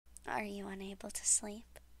Are you unable to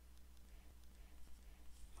sleep?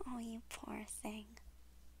 Oh, you poor thing.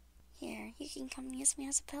 Here, you can come use me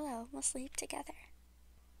as a pillow. We'll sleep together.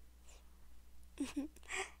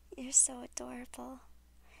 You're so adorable.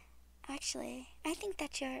 Actually, I think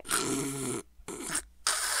that you're...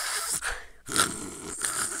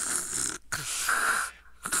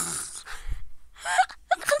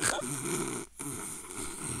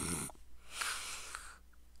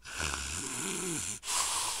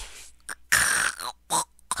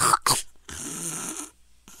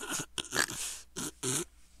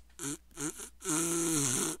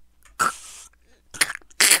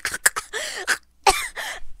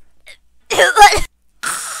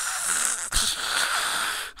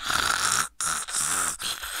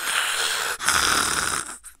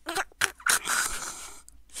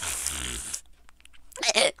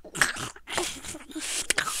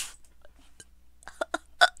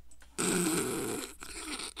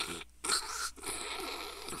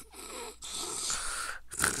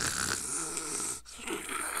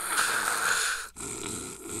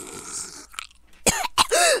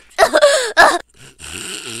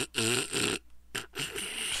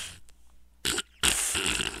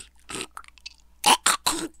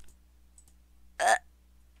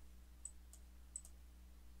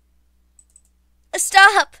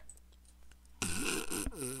 Stop!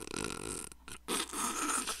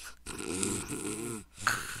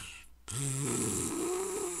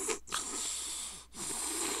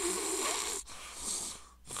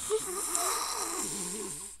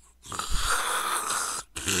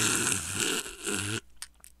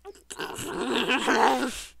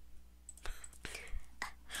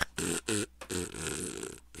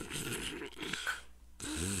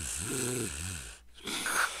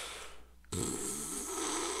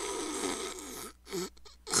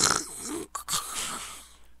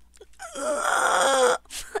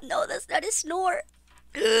 No, that's not a snore.